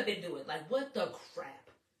would you have been doing? Like, what the crap?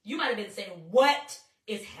 You might have been saying, what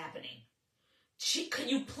is happening? Can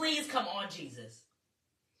you please come on, Jesus?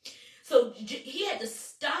 So he had to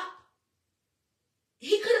stop.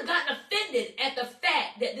 He could have gotten offended at the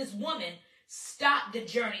fact that this woman stopped the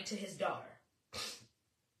journey to his daughter,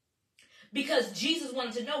 because Jesus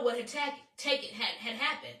wanted to know what had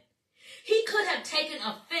happened. He could have taken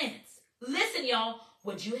offense. Listen, y'all,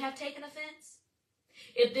 would you have taken offense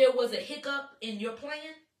if there was a hiccup in your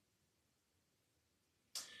plan?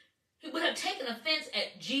 He would have taken offense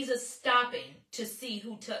at Jesus stopping to see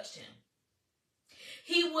who touched him.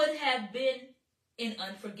 He would have been in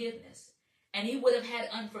unforgiveness, and he would have had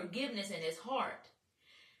unforgiveness in his heart.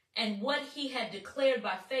 And what he had declared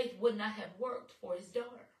by faith would not have worked for his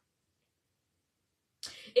daughter.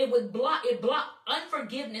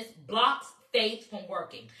 Unforgiveness blocks faith from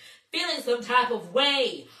working. Feeling some type of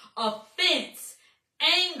way, offense,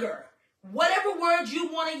 anger, whatever word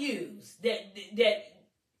you want to use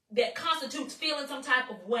that constitutes feeling some type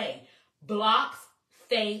of way, blocks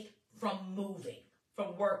faith from moving,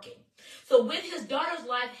 from working. So with his daughter's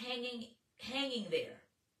life hanging there,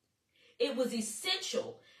 it was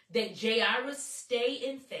essential that Jairus stay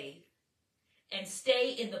in faith and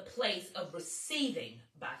stay in the place of receiving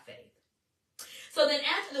by faith. So then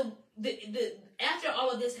after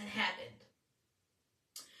all of this had happened,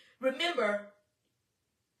 remember,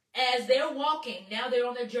 as they're walking, now they're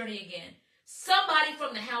on their journey again, somebody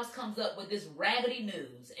from the house comes up with this raggedy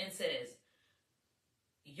news and says,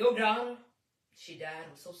 your daughter, she died.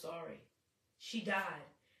 I'm so sorry. She died.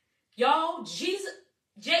 Y'all,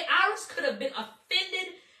 Jairus could have been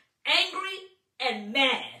offended, angry, and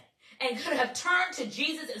mad, and could have turned to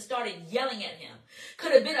Jesus and started yelling at him.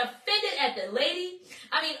 Could have been offended at the lady.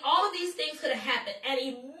 I mean, all of these things could have happened. And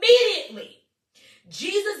immediately,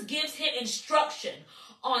 Jesus gives him instruction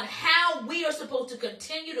on how we are supposed to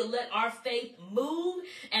continue to let our faith move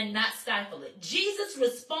and not stifle it. Jesus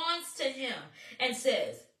responds to him and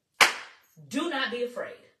says, do not be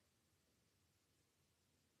afraid.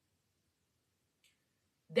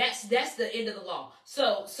 That's the end of the law.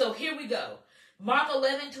 So here we go. Mark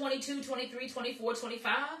 11, 22, 23, 24,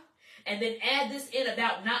 25. And then add this in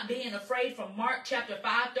about not being afraid from Mark chapter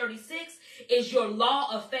 5, 36 is your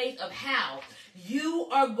law of faith of how you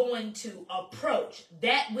are going to approach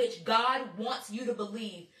that which God wants you to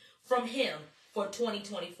believe from him for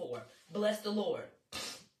 2024. Bless the Lord.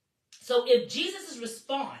 So if Jesus'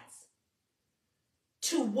 response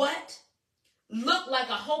to what looked like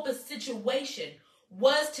a hopeless situation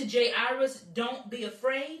was to Jairus, don't be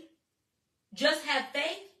afraid, just have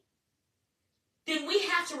faith, then we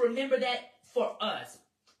have to remember that for us.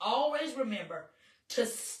 Always remember to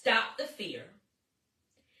stop the fear.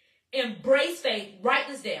 Embrace faith. Write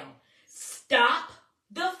this down. Stop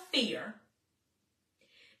the fear.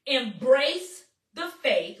 Embrace the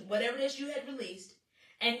faith, whatever it is you had released,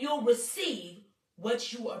 and you'll receive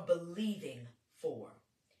what you are believing for.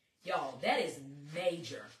 Y'all, that is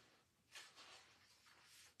major.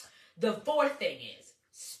 The fourth thing is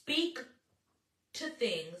speak to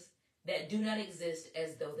things that do not exist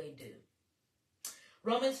as though they do.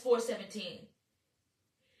 Romans 4:17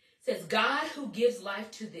 says, God who gives life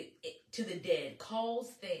to the dead calls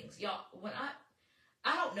things. Y'all, when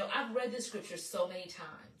I don't know, I've read this scripture so many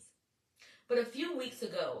times. But a few weeks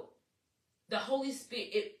ago, the Holy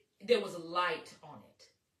Spirit, there was light on it.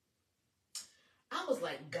 I was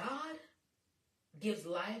like, God gives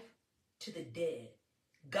life to the dead.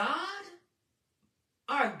 God,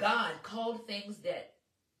 our God, called things that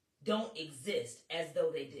don't exist as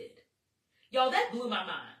though they did. Y'all, that blew my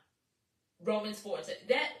mind. Romans 4.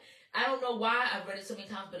 That, I don't know why I've read it so many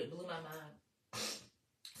times, but it blew my mind.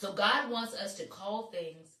 So God wants us to call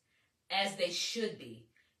things as they should be,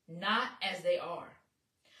 not as they are.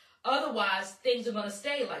 Otherwise, things are going to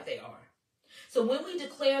stay like they are. So when we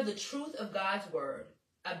declare the truth of God's word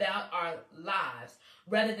about our lives,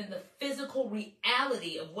 rather than the physical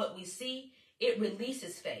reality of what we see, it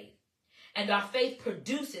releases faith. And our faith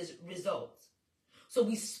produces results. So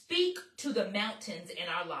we speak to the mountains in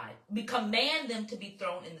our life. We command them to be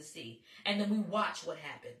thrown in the sea. And then we watch what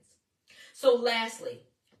happens. So lastly,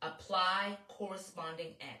 apply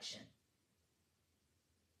corresponding action.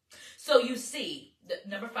 So you see,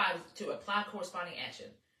 number 5 is to apply corresponding action.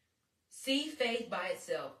 See, faith by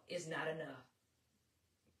itself is not enough.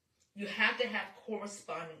 You have to have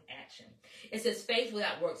corresponding action. It says faith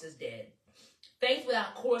without works is dead. Faith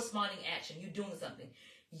without corresponding action, you doing something,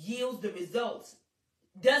 yields the results,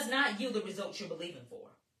 does not yield the results you're believing for.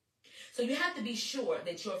 So you have to be sure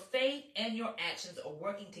that your faith and your actions are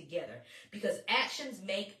working together, because actions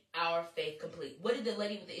make our faith complete. What did the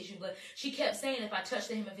lady with the issue of blood? She kept saying, if I touch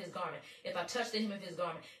the hem of his garment, if I touch the hem of his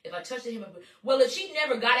garment, if I touch the hem of his... Well, if she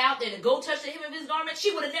never got out there to go touch the hem of his garment,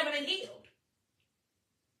 she would have never been healed.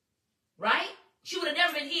 Right? She would have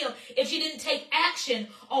never been healed if she didn't take action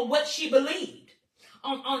on what she believed.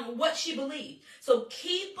 On what she believed. So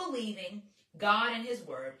keep believing God and his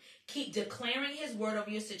word. Keep declaring his word over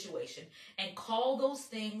your situation. And call those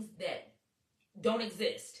things that don't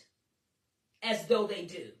exist as though they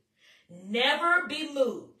do. Never be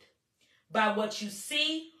moved by what you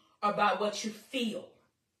see or by what you feel.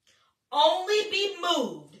 Only be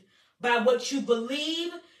moved by what you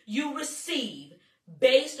believe you receive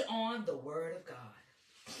based on the word of God.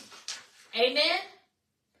 Amen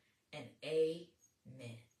and amen.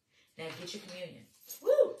 Now get your communion.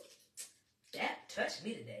 Woo! That touched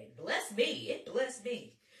me today. Bless me. It blessed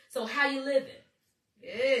me. So how you living?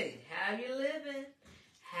 Hey, how you living?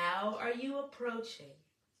 How are you approaching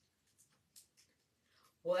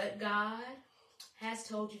what God has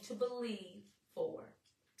told you to believe for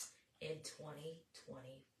in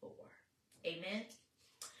 2024? Amen?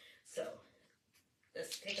 So,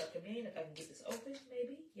 let's take our communion. If I can get this open,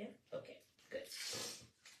 maybe. Yeah? Okay, good.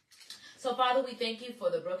 So, Father, we thank you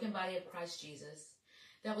for the broken body of Christ Jesus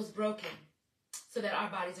that was broken so that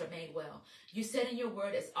our bodies are made well. You said in your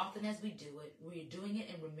word, as often as we do it, we're doing it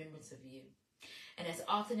in remembrance of you. And as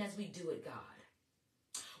often as we do it, God,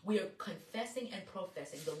 we are confessing and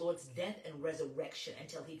professing the Lord's death and resurrection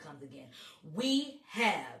until he comes again. We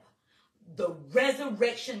have the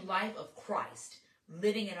resurrection life of Christ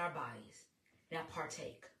living in our bodies. Now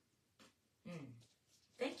partake.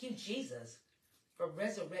 Thank you, Jesus, for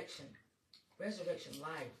resurrection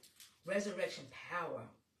life, resurrection power.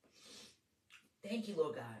 Thank you,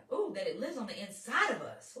 Lord God. Oh, that it lives on the inside of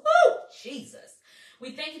us. Woo, Jesus.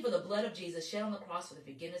 We thank you for the blood of Jesus shed on the cross for the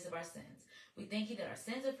forgiveness of our sins. We thank you that our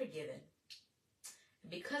sins are forgiven. And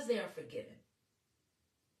because they are forgiven,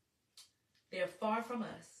 they are far from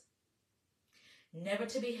us, never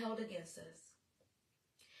to be held against us.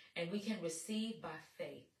 And we can receive by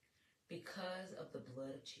faith because of the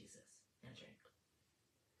blood of Jesus. Now drink.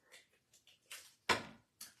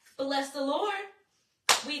 Bless the Lord.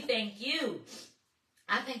 We thank you.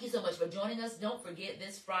 I thank you so much for joining us. Don't forget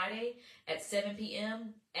this Friday at 7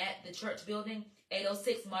 p.m. at the church building,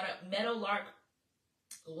 806 Meadowlark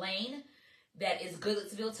Lane. That is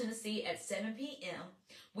Goodlettsville, Tennessee at 7 p.m.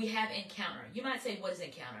 We have Encounter. You might say, what is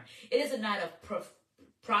Encounter? It is a night of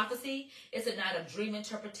prophecy. It's a night of dream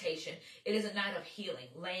interpretation. It is a night of healing,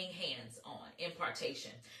 laying hands on,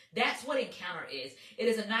 impartation. That's what Encounter is. It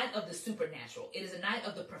is a night of the supernatural. It is a night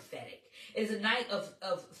of the prophetic. It is a night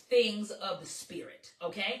of things of the spirit,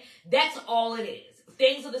 okay? That's all it is.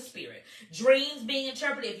 Things of the spirit. Dreams being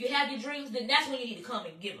interpreted. If you have your dreams, then that's when you need to come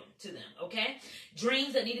and give them to them, okay?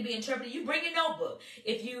 Dreams that need to be interpreted. You bring your notebook.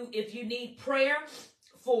 If you need prayer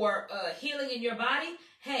for healing in your body,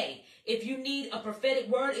 hey, if you need a prophetic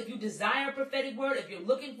word, if you desire a prophetic word, if you're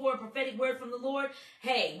looking for a prophetic word from the Lord,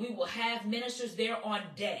 hey, we will have ministers there on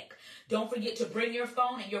deck. Don't forget to bring your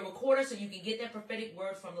phone and your recorder so you can get that prophetic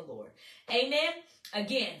word from the Lord. Amen.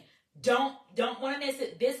 Again, don't want to miss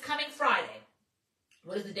it. This coming Friday.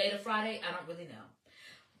 What is the date of Friday? I don't really know.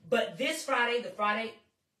 But this Friday, the Friday,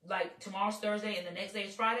 like tomorrow's Thursday and the next day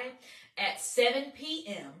is Friday, at 7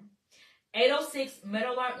 p.m., 806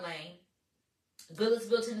 Meadowlark Lane,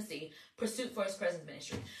 Goodlettsville, Tennessee, Pursuit for His Presence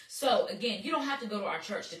Ministry. So, again, you don't have to go to our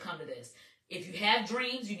church to come to this. If you have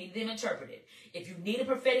dreams, you need them interpreted. If you need a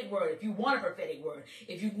prophetic word, if you want a prophetic word,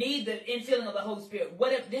 if you need the infilling of the Holy Spirit,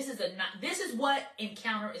 whatever, this is what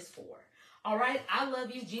Encounter is for. All right? I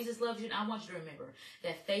love you. Jesus loves you. And I want you to remember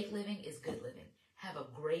that faith living is good living. Have a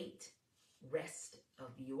great rest of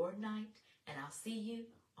your night. And I'll see you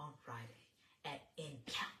on Friday at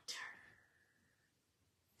Encounter.